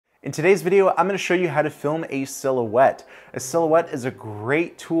In today's video, I'm going to show you how to film a silhouette. A silhouette is a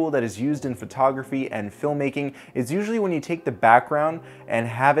great tool that is used in photography and filmmaking. It's usually when you take the background and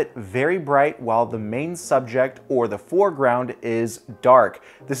have it very bright while the main subject or the foreground is dark.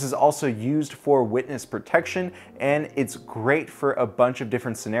 This is also used for witness protection, and it's great for a bunch of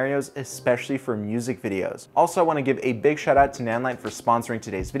different scenarios, especially for music videos. Also, I want to give a big shout out to Nanlite for sponsoring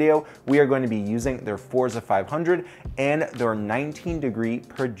today's video. We are going to be using their Forza 500 and their 19-degree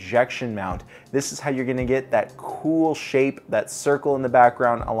projection mount. This is how you're gonna get that cool shape, that circle in the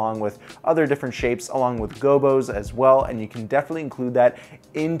background, along with other different shapes, along with gobos as well, and you can definitely include that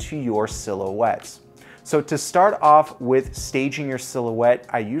into your silhouettes. So to start off with staging your silhouette,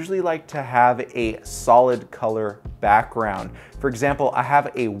 I usually like to have a solid color background. For example, I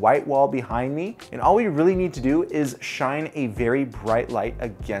have a white wall behind me, and all we really need to do is shine a very bright light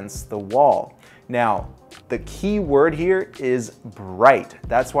against the wall. Now, the key word here is bright.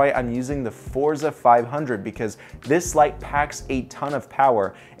 That's why I'm using the Forza 500, because this light packs a ton of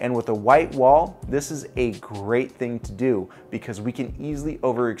power. And with a white wall, this is a great thing to do because we can easily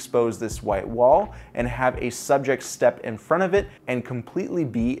overexpose this white wall and have a subject step in front of it and completely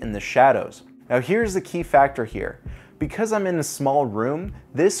be in the shadows. Now here's the key factor here. Because I'm in a small room,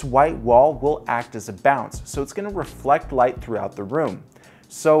 this white wall will act as a bounce. So it's gonna reflect light throughout the room.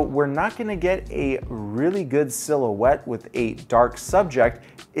 So we're not gonna get a really good silhouette with a dark subject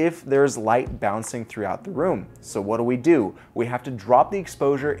if there's light bouncing throughout the room. So what do? We have to drop the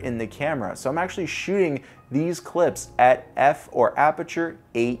exposure in the camera. So I'm actually shooting these clips at f or aperture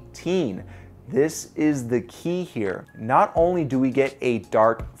 18. This is the key here. Not only do we get a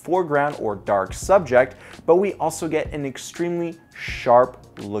dark foreground or dark subject, but we also get an extremely sharp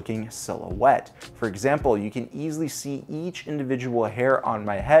looking silhouette. For example, you can easily see each individual hair on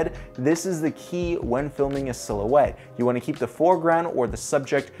my head. This is the key when filming a silhouette. You want to keep the foreground or the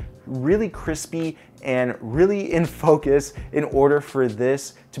subject really crispy and really in focus in order for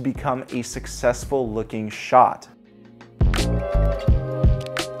this to become a successful looking shot.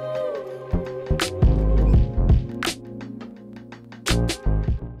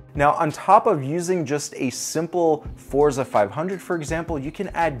 Now, on top of using just a simple Forza 500, for example, you can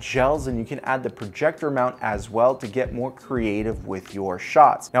add gels and you can add the projector mount as well to get more creative with your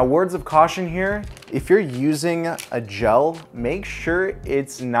shots. Now, words of caution here, if you're using a gel, make sure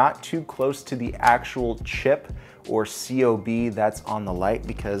it's not too close to the actual chip or COB that's on the light,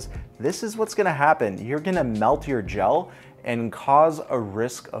 because this is what's gonna happen. You're gonna melt your gel and cause a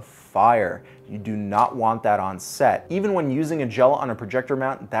risk of fire. You do not want that on set. Even when using a gel on a projector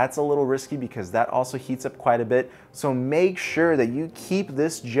mount, that's a little risky because that also heats up quite a bit. So make sure that you keep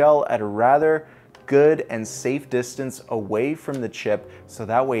this gel at a rather good and safe distance away from the chip, so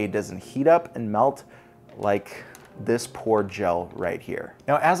that way it doesn't heat up and melt like this poor gel right here.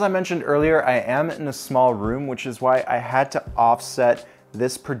 Now, as I mentioned earlier, I am in a small room, which is why I had to offset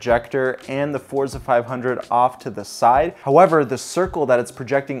this projector and the Forza 500 off to the side. However, the circle that it's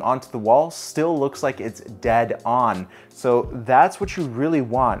projecting onto the wall still looks like it's dead on. So that's what you really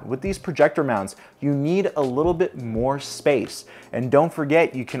want. With these projector mounts, you need a little bit more space. And don't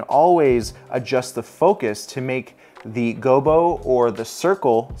forget, you can always adjust the focus to make the gobo or the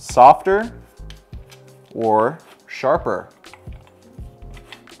circle softer or sharper.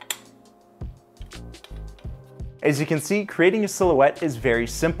 As you can see, creating a silhouette is very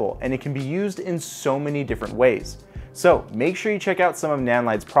simple and it can be used in so many different ways. So make sure you check out some of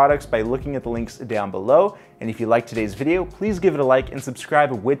Nanlite's products by looking at the links down below. And if you liked today's video, please give it a like and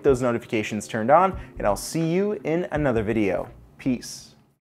subscribe with those notifications turned on, and I'll see you in another video. Peace.